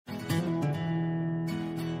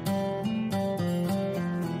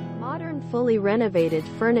fully renovated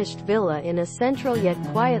furnished villa in a central yet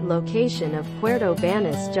quiet location of Puerto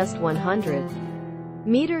Banus, just 100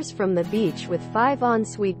 meters from the beach, with 5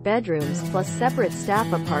 en-suite bedrooms plus separate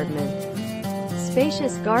staff apartment.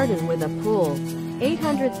 Spacious garden with a pool,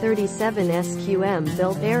 837 SQM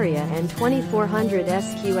built area and 2400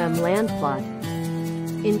 SQM land plot.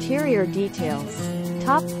 Interior details.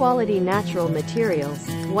 Top quality natural materials,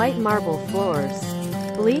 white marble floors,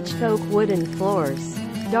 bleached oak wooden floors,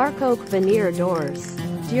 dark oak veneer doors,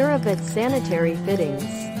 Duravit sanitary fittings,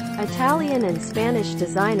 Italian and Spanish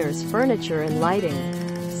designers furniture and lighting,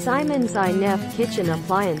 Seimens Neff kitchen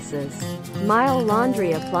appliances, Meile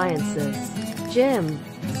laundry appliances, gym,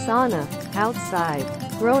 sauna, outside,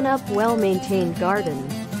 grown-up well-maintained garden,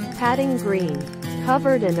 padding green,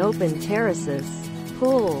 covered and open terraces,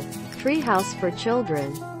 pool, treehouse for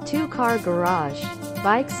children, 2-car garage,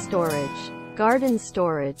 bike storage, garden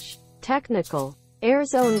storage, technical,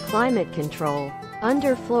 Airzone climate control,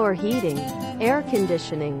 underfloor heating, air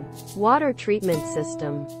conditioning, water treatment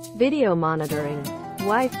system, video monitoring,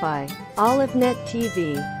 Wi-Fi, OliveNet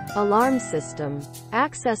TV, alarm system,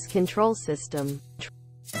 access control system.